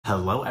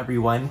Hello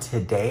everyone,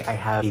 today I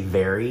have a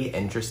very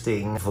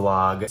interesting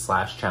vlog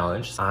slash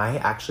challenge. I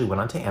actually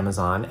went onto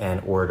Amazon and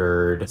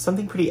ordered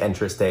something pretty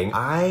interesting.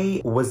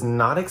 I was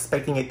not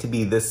expecting it to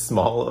be this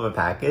small of a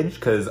package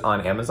because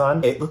on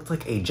Amazon, it looked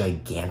like a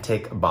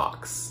gigantic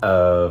box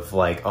of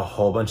like a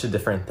whole bunch of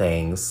different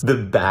things. The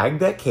bag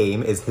that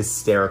came is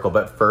hysterical,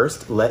 but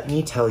first, let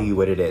me tell you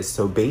what it is.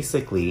 So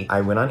basically,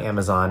 I went on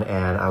Amazon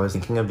and I was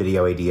thinking of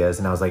video ideas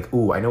and I was like,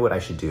 ooh, I know what I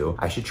should do.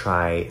 I should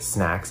try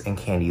snacks and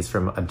candies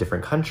from a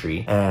different country.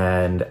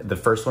 And the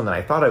first one that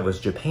I thought of was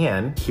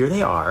Japan. Here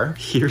they are.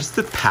 Here's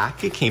the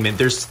pack it came in.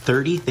 There's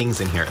 30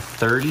 things in here,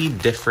 30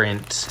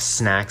 different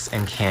snacks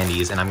and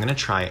candies, and I'm gonna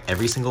try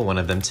every single one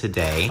of them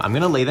today. I'm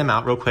gonna lay them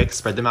out real quick,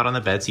 spread them out on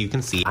the bed so you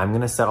can see. I'm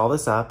gonna set all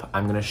this up.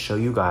 I'm gonna show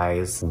you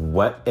guys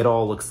what it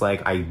all looks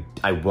like.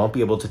 I won't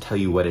be able to tell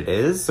you what it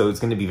is, so it's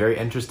gonna be very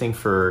interesting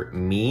for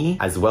me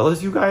as well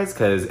as you guys,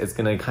 because it's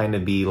gonna kind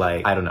of be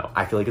like, I don't know.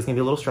 I feel like it's gonna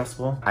be a little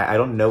stressful. I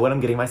don't know what I'm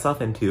getting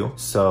myself into,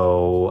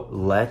 so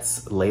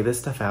let's lay this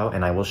stuff out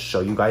and I will show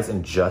you guys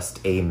in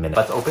just a minute.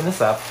 Let's open this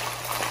up.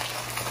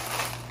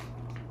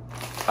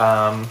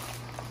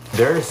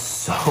 There is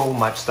so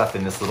much stuff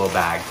in this little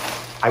bag.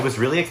 I was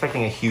really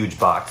expecting a huge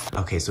box.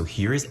 Okay, so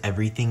here is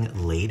everything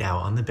laid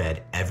out on the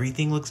bed.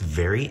 Everything looks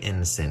very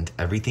innocent.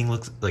 Everything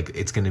looks like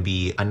it's gonna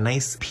be a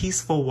nice,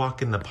 peaceful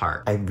walk in the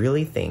park. I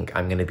really think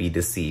I'm gonna be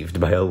deceived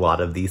by a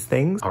lot of these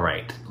things. All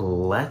right,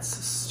 let's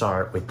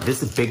start with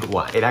this big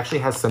one. It actually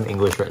has some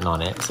English written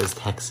on it. It says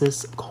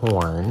Texas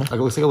corn. Like, it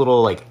looks like a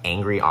little like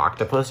angry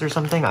octopus or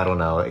something. I don't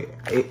know.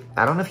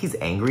 I don't know if he's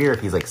angry or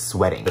if he's like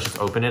sweating. Let's just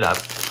open it up.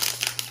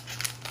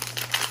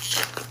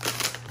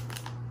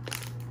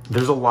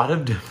 There's a lot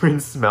of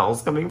different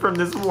smells coming from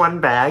this one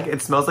bag.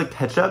 It smells like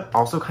ketchup,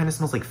 also kind of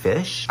smells like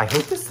fish. I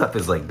hope this stuff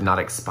is like not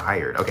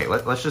expired. Okay,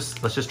 let's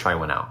just try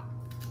one out.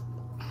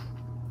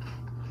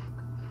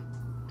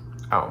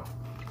 Oh.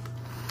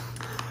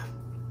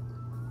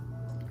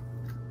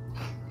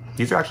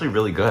 These are actually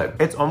really good.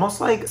 It's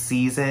almost like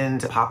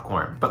seasoned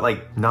popcorn, but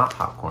like not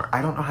popcorn.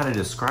 I don't know how to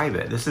describe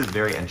it. This is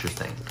very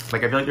interesting.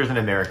 Like, I feel like there's an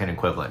American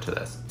equivalent to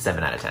this.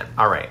 7 out of 10.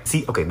 All right.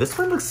 See, okay, this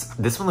one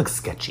looks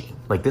sketchy.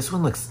 Like, this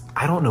one looks,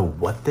 I don't know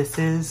what this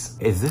is.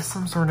 Is this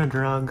some sort of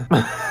drug?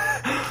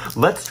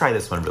 Let's try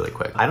this one really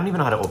quick. I don't even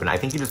know how to open it. I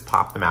think you just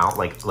pop them out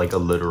like a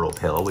literal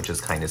pill, which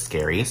is kind of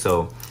scary.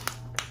 So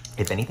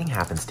if anything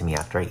happens to me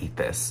after I eat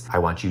this, I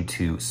want you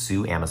to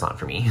sue Amazon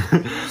for me.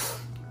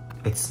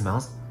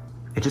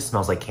 It just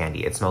smells like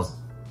candy. It smells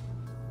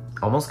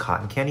almost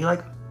cotton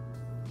candy-like.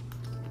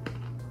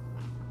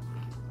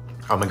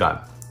 Oh my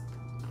God.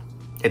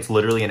 It's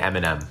literally an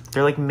M&M.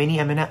 They're like mini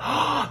M&M.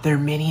 They're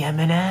mini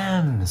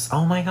M&Ms.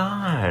 Oh my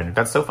God.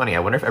 That's so funny.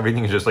 I wonder if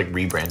everything is just like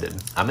rebranded.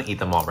 I'm gonna eat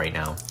them all right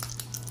now.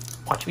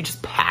 Watch me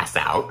just pass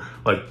out.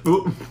 Like,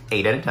 ooh.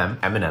 8 out of 10.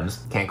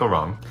 M&Ms. Can't go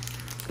wrong.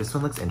 This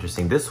one looks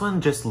interesting. This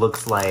one just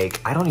looks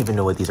like, I don't even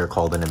know what these are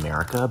called in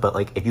America, but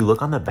like if you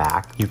look on the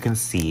back, you can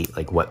see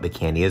like what the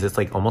candy is. It's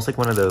like almost like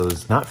one of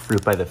those, not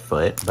fruit by the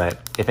foot, but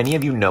if any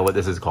of you know what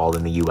this is called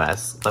in the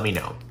US, let me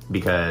know,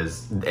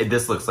 because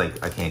this looks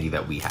like a candy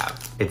that we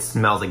have. It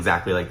smells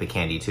exactly like the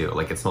candy too.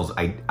 Like, it smells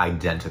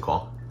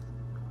identical.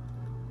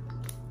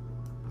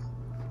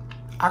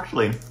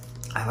 Actually,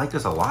 I like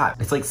this a lot.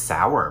 It's like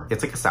sour.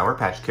 It's like a Sour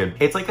Patch Kid.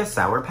 It's like a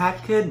Sour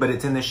Patch Kid, but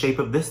it's in the shape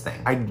of this thing.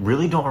 I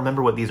really don't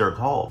remember what these are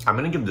called. I'm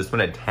gonna give this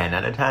one a 10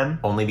 out of 10,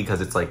 only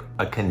because it's like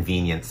a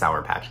convenient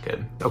Sour Patch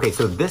Kid. Okay,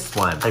 so this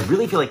one, I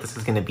really feel like this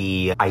is gonna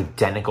be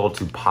identical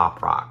to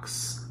Pop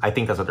Rocks. I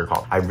think that's what they're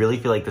called. I really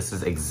feel like this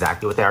is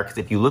exactly what they are, because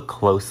if you look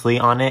closely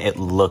on it, it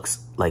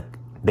looks like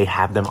they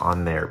have them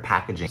on their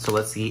packaging. So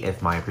let's see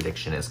if my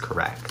prediction is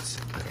correct.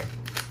 Okay,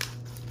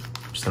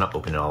 I'm just gonna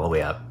open it all the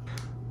way up.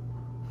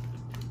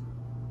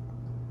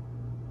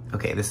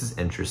 Okay, this is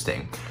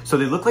interesting. So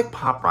they look like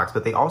Pop Rocks,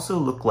 but they also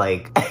look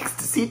like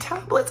ecstasy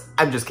tablets.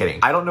 I'm just kidding.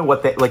 I don't know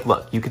what they, like,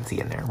 look, you can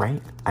see in there,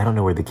 right? I don't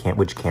know where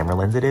which camera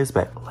lens it is,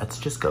 but let's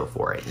just go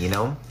for it, you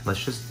know?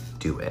 Let's just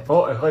do it.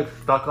 Oh, it's like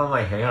stuck on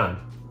my hand.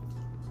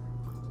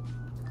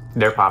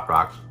 They're Pop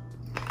Rocks.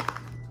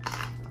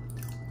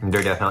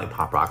 They're definitely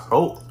Pop Rocks.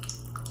 Oh.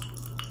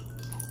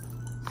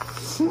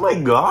 Oh my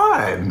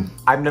God.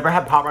 I've never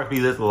had Pop Rocks be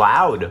this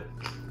loud.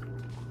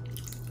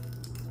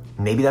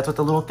 Maybe that's what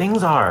the little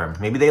things are.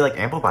 Maybe they like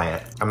amplify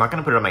it. I'm not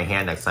gonna put it on my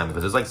hand next time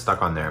because it's like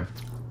stuck on there.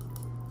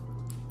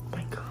 Oh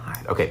my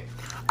God. Okay,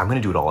 I'm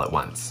gonna do it all at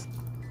once.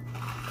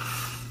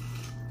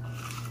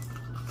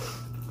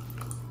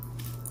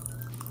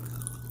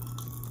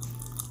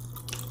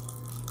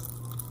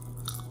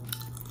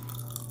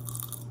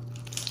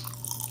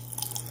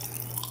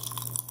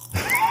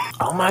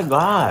 Oh my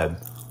God.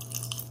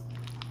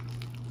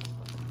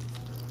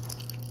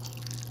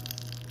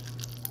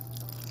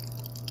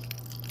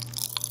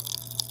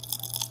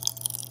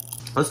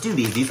 Let's do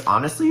these. These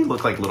honestly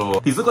look like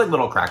little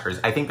crackers.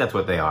 I think that's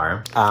what they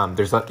are.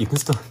 There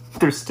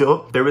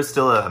was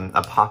still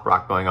a pop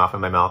rock going off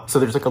in my mouth. So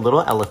there's like a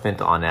little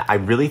elephant on it. I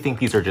really think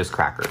these are just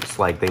crackers.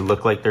 Like, they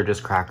look like they're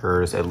just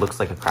crackers. It looks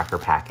like a cracker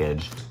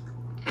package.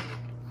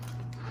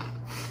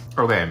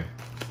 Okay.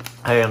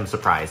 I am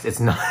surprised. It's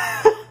not.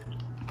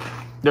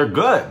 They're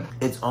good.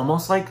 It's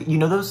almost like, you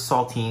know those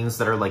saltines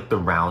that are like the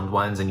round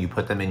ones and you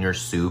put them in your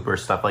soup or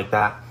stuff like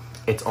that?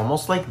 It's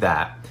almost like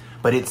that,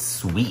 but it's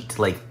sweet.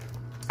 Like,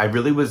 I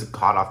really was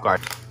caught off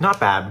guard. Not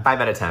bad,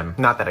 5 out of 10.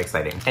 Not that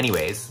exciting.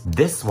 Anyways,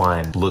 this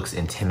one looks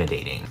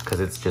intimidating because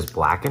it's just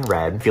black and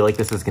red. I feel like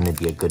this is gonna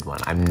be a good one.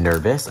 I'm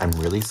nervous, I'm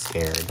really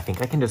scared. I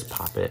think I can just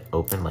pop it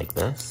open like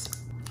this.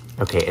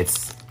 Okay,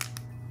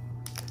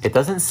 it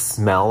doesn't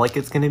smell like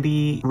it's gonna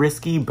be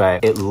risky,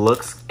 but it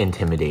looks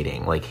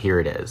intimidating. Like, here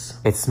it is.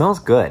 It smells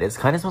good. It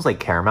kind of smells like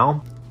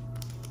caramel.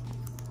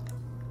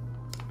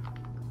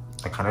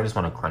 I kind of just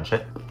want to crunch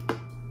it.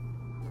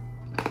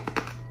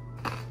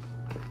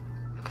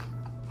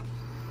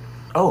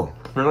 Oh,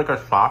 there's like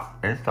a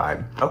soft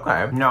inside.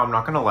 Okay. No, I'm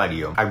not gonna lie to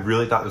you. I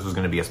really thought this was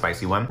gonna be a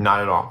spicy one.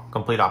 Not at all.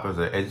 Complete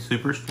opposite. It's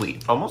super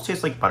sweet. Almost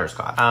tastes like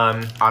butterscotch.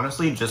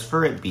 Honestly, just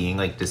for it being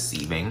like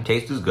deceiving,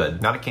 taste is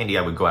good. Not a candy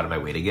I would go out of my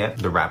way to get.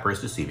 The wrapper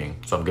is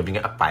deceiving, so I'm giving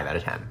it a 5 out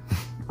of 10.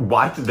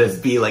 Watch this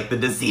be like the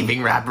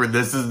deceiving wrapper.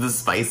 This is the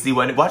spicy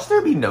one. Watch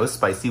there be no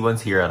spicy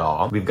ones here at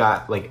all. We've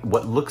got like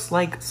what looks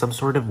like some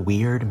sort of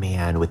weird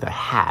man with a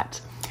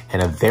hat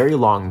and a very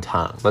long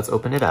tongue. Let's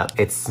open it up.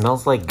 It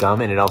smells like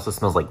gum and it also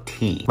smells like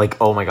tea. Like,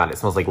 oh my God, it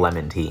smells like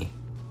lemon tea.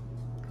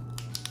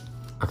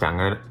 Okay,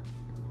 I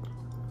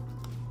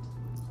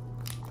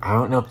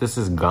don't know if this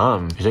is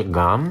gum. Is it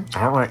gum?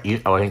 I don't want to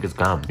eat, oh, I think it's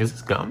gum. Is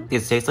this gum?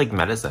 It tastes like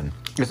medicine.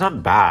 It's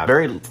not bad.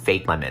 Very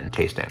fake lemon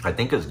tasting. I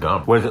think it's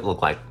gum. What does it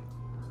look like?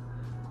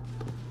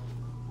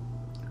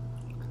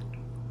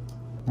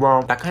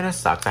 Well, that kind of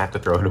sucks. I have to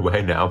throw it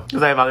away now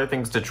because I have other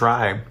things to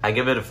try. I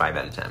give it a 5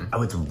 out of 10.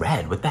 Oh, it's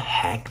red. What the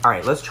heck? All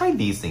right, let's try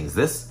these things.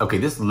 This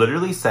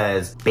literally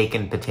says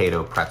bacon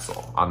potato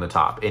pretzel on the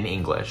top in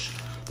English.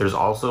 There's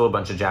also a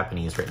bunch of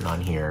Japanese written on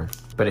here.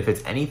 But if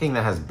it's anything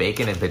that has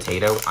bacon and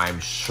potato, I'm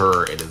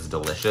sure it is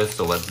delicious.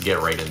 So let's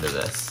get right into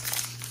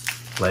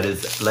this.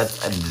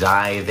 Let's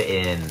dive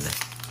in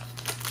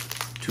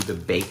to the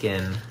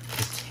bacon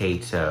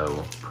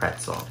potato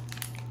pretzel.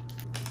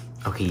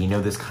 Okay, you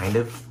know, this kind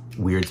of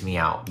weirds me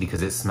out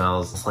because it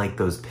smells like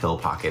those pill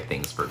pocket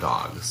things for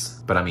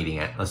dogs. But I'm eating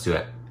it. Let's do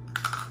it.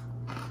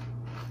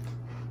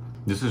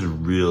 This is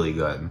really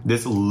good.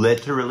 This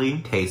literally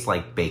tastes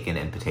like bacon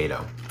and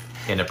potato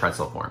in a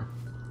pretzel form.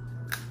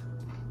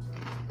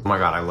 Oh my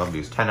God, I love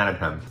these. 10 out of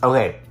 10.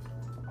 Okay.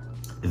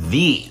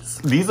 These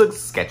look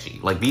sketchy.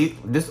 Like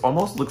this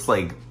almost looks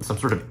like some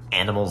sort of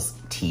animal's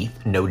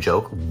teeth. No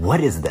joke. What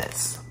is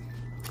this?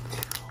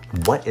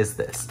 What is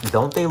this?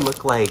 Don't they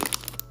look like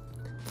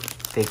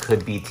they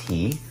could be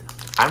teeth?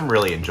 I'm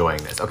really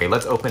enjoying this. Okay,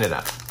 let's open it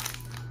up.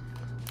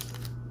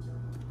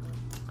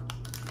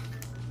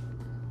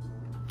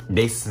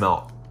 They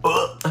smell,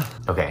 ugh.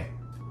 Okay.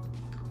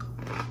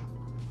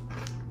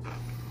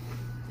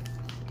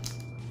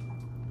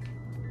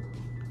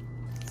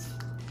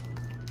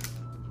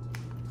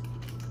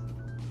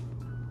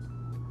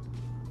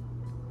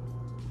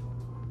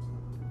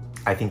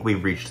 I think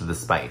we've reached the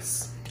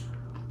spice.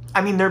 I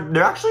mean,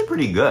 they're actually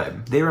pretty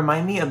good. They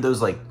remind me of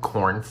those like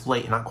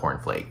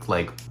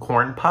like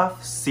corn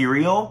puff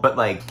cereal, but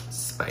like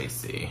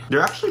spicy.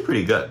 They're actually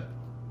pretty good.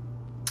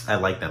 I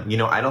like them. You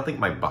know, I don't think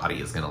my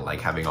body is gonna like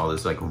having all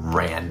this like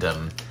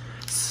random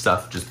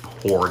stuff just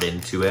poured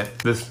into it.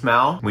 The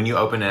smell, when you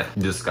open it,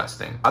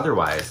 disgusting.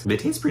 Otherwise, they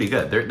taste pretty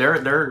good.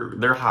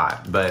 They're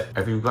hot, but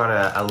if you've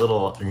got a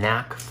little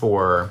knack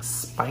for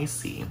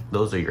spicy,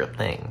 those are your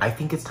thing. I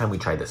think it's time we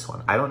try this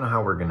one. I don't know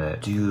how we're gonna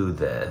do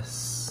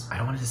this. I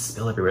don't want it to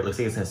spill everywhere. It looks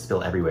like it's gonna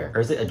spill everywhere. Or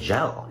is it a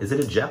gel? Is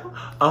it a gel?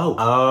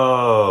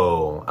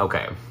 Oh,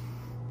 okay.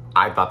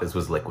 I thought this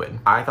was liquid.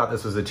 I thought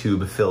this was a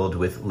tube filled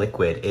with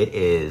liquid. It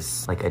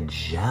is like a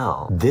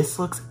gel. This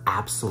looks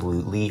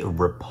absolutely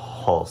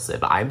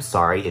repulsive. I'm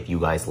sorry if you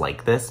guys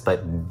like this,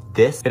 but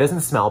it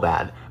doesn't smell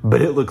bad, but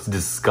it looks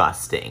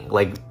disgusting.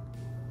 Like,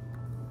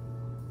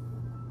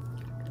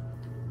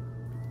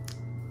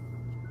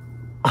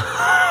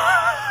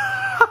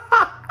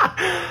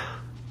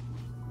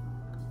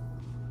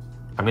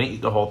 I'm gonna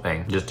eat the whole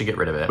thing just to get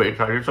rid of it. Wait,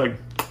 try just like,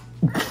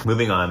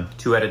 moving on,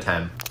 2 out of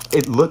 10.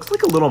 It looks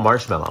like a little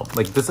marshmallow.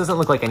 Like, this doesn't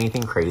look like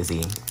anything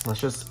crazy.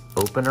 Let's just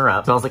open her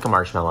up. Smells like a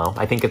marshmallow.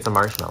 I think it's a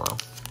marshmallow.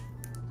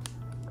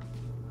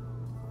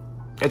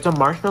 It's a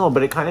marshmallow,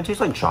 but it kind of tastes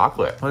like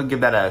chocolate. I'll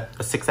give that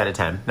a 6 out of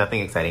 10.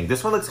 Nothing exciting.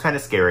 This one looks kind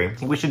of scary. I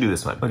think we should do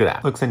this one. Look at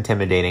that. Looks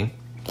intimidating.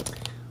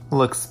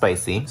 Looks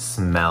spicy.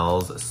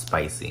 Smells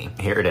spicy.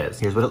 Here it is.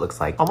 Here's what it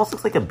looks like. Almost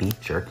looks like a beef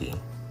jerky.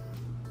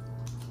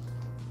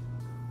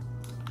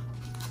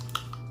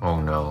 Oh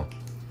no.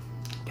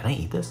 Can I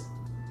eat this?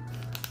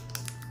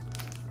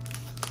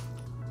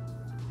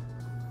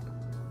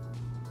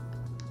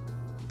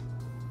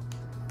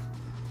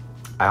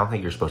 I don't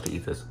think you're supposed to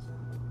eat this.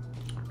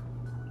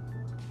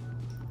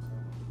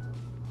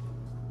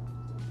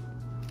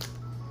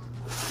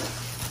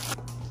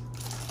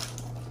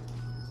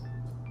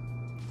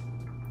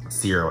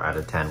 0 out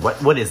of 10.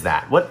 What is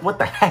that? What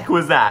the heck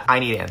was that? I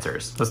need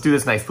answers. Let's do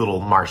this nice little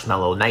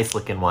marshmallow, nice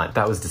looking one.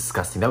 That was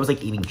disgusting. That was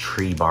like eating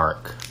tree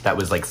bark. That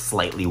was like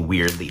slightly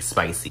weirdly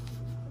spicy.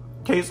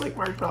 Tastes like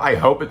marshmallow. I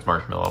hope it's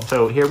marshmallow.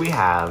 So here we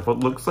have what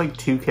looks like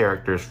 2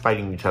 characters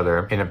fighting each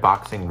other in a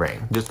boxing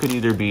ring. This could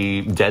either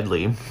be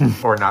deadly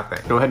or nothing.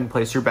 Go ahead and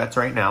place your bets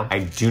right now. I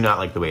do not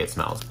like the way it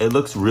smells. It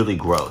looks really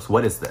gross.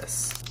 What is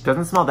this?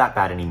 Doesn't smell that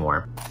bad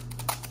anymore.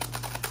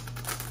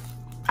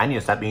 I need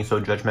to stop being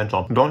so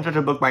judgmental. Don't judge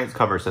a book by its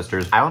cover,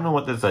 sisters. I don't know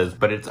what this is,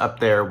 but it's up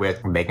there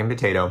with bacon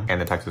potato and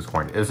the Texas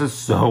corn. This is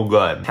so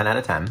good. 10 out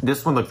of 10.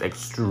 This one looks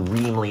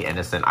extremely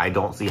innocent. I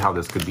don't see how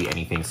this could be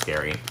anything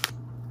scary.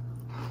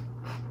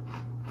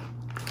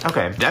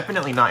 Okay,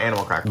 definitely not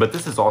animal crackers, but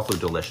this is also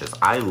delicious.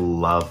 I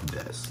love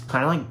this.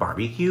 Kind of like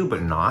barbecue,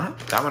 but not.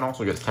 That one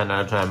also gets 10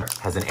 out of 10.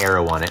 Has an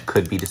arrow on it,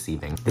 could be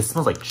deceiving. This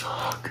smells like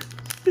chalk.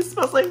 This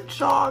smells like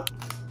chalk.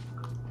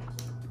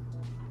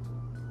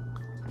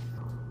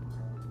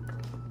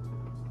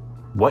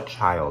 What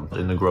child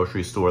in the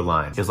grocery store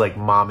line is like,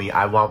 mommy,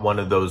 I want one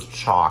of those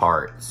chalk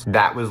hearts?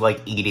 That was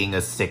like eating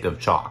a stick of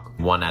chalk.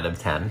 1 out of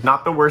 10.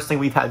 Not the worst thing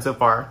we've had so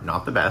far.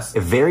 Not the best.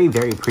 A very,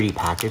 very pretty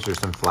package. There's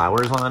some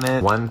flowers on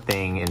it. One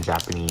thing in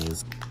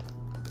Japanese.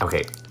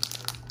 Okay.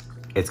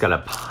 It's got a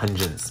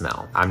pungent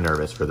smell. I'm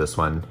nervous for this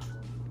one.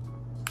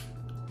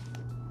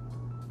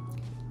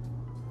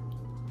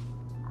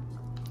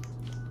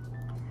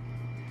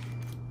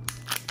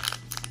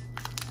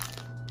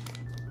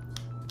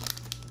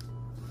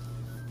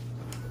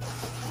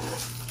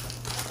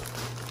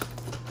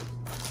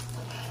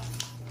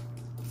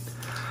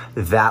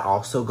 That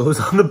also goes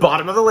on the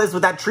bottom of the list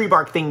with that tree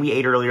bark thing we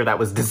ate earlier. That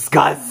was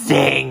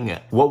disgusting.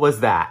 What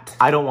was that?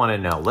 I don't want to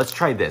know. Let's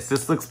try this.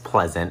 This looks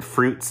pleasant.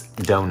 Fruits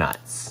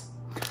Donuts.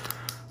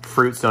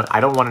 Fruits Donuts. I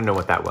don't want to know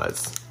what that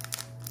was.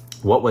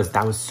 What was,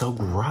 that was so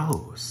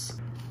gross.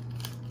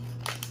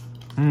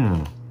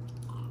 9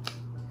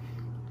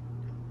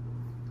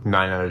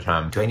 out of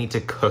 10. Do I need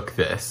to cook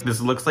this? This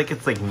looks like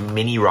it's like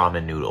mini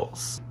ramen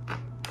noodles.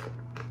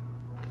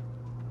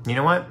 You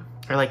know what?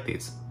 I like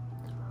these.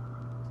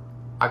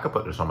 I could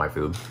put this on my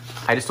food.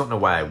 I just don't know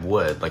why I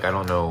would. Like, I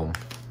don't know.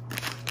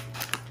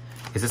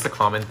 Is this a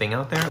common thing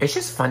out there? It's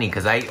just funny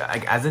because I,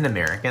 as an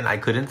American, I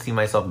couldn't see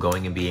myself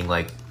going and being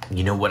like,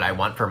 you know what I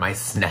want for my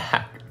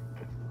snack?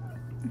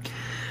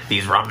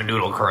 These ramen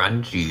noodle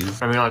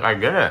crunchies. I mean, like, I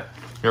get it.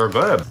 You're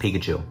good.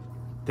 Pikachu.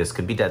 This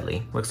could be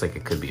deadly. Looks like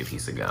it could be a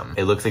piece of gum.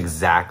 It looks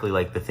exactly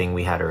like the thing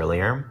we had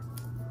earlier.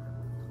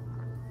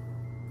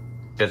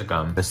 Just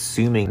gum.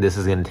 Assuming this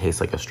is gonna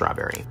taste like a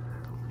strawberry.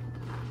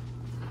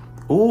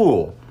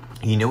 Ooh,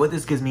 you know what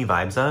this gives me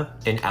vibes of?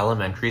 In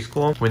elementary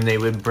school, when they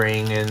would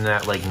bring in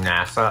that like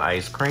NASA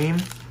ice cream.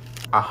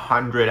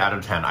 100 out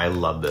of 10, I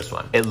love this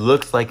one. It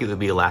looks like it would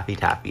be a Laffy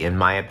Taffy, in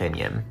my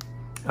opinion.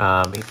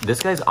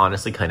 This guy's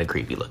honestly kind of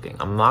creepy looking.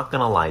 I'm not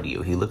gonna lie to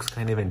you, he looks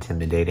kind of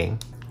intimidating.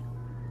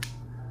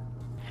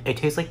 It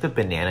tastes like the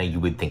banana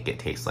you would think it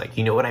tastes like.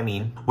 You know what I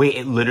mean? Wait,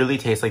 it literally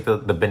tastes like the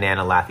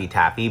banana Laffy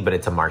Taffy, but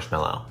it's a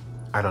marshmallow.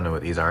 I don't know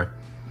what these are.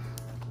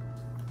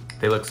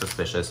 They look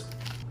suspicious.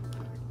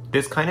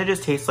 This kind of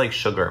just tastes like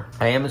sugar.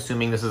 I am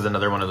assuming this is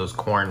another one of those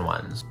corn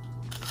ones.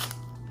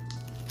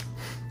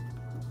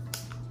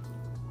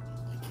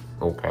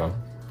 Okay.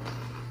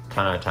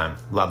 10 out of 10.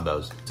 Love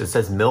those. It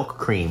says milk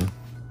cream.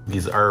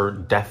 These are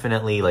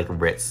definitely like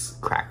Ritz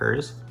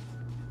crackers.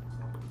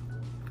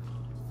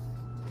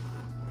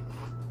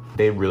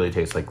 They really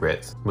taste like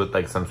Ritz with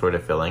like some sort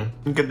of filling.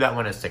 I'll give that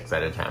one a 6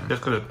 out of 10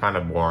 just because it's kind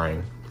of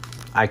boring.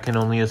 I can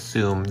only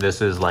assume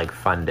this is like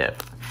Fun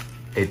Dip.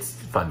 It's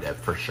Fun Dip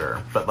for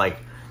sure, but like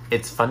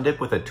it's Fun Dip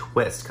with a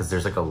twist because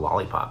there's like a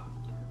lollipop.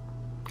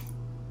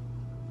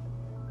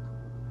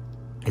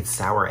 It's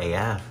sour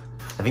AF.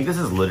 I think this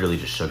is literally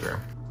just sugar.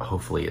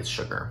 Hopefully it's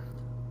sugar.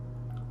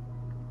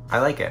 I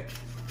like it.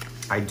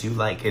 I do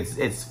like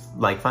it's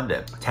like Fun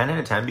Dip. 10 out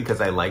of 10 because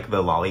I like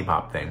the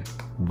lollipop thing.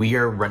 We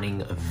are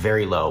running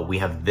very low. We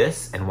have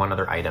this and one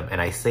other item, and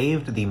I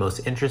saved the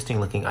most interesting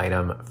looking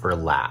item for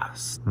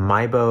last.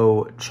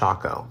 Maibo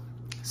Choco.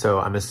 So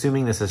I'm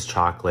assuming this is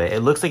chocolate.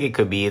 It looks like it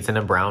could be. It's in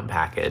a brown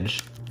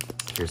package.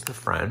 Here's the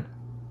front.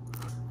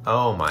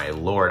 Oh my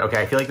lord.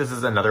 Okay, I feel like this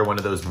is another one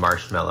of those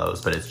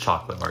marshmallows, but it's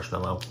chocolate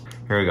marshmallow.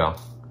 Here we go.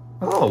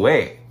 Oh,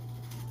 wait.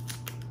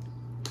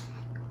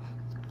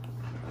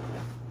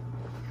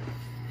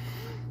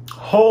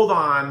 Hold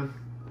on.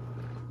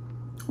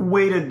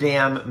 Wait a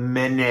damn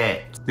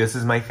minute. This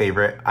is my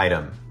favorite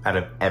item out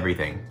of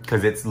everything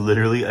because it's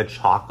literally a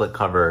chocolate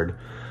covered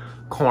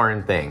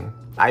corn thing.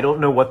 I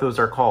don't know what those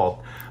are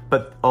called,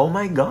 but oh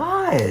my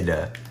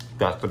god.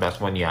 That's the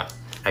best one yet.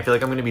 I feel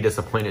like I'm gonna be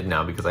disappointed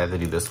now because I have to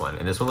do this one,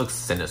 and this one looks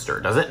sinister.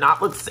 Does it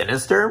not look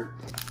sinister?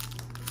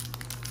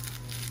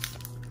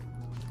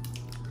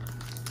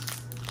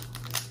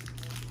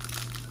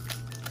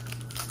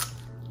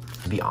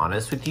 To be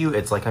honest with you,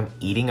 it's like I'm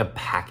eating a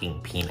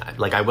packing peanut.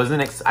 Like I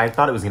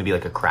thought it was gonna be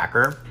like a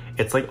cracker.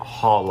 It's like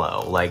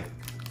hollow, like,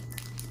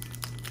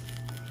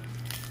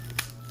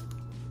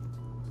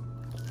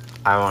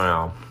 I don't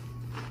know.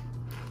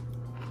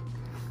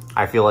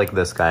 I feel like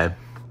this guy,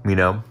 you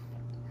know?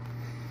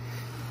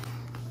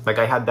 Like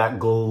I had that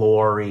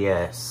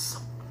glorious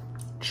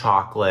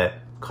chocolate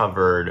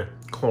covered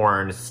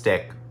corn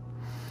stick,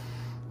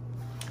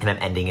 and I'm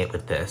ending it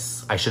with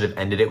this. I should have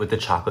ended it with the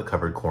chocolate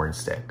covered corn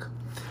stick.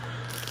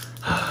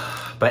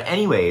 But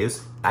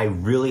anyways, I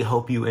really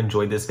hope you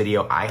enjoyed this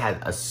video. I had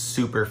a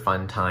super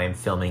fun time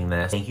filming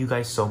this. Thank you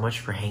guys so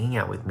much for hanging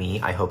out with me.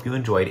 I hope you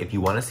enjoyed. If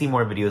you want to see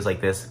more videos like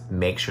this,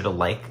 make sure to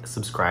like,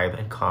 subscribe,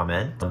 and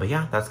comment. But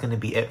yeah, that's gonna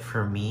be it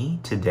for me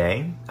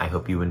today. I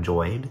hope you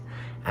enjoyed,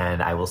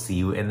 and I will see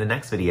you in the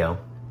next video.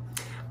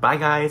 Bye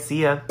guys,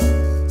 see ya.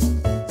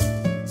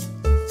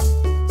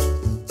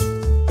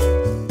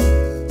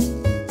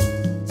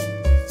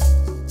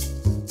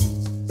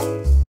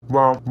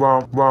 Wow,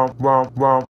 wow, wow, wow, wow.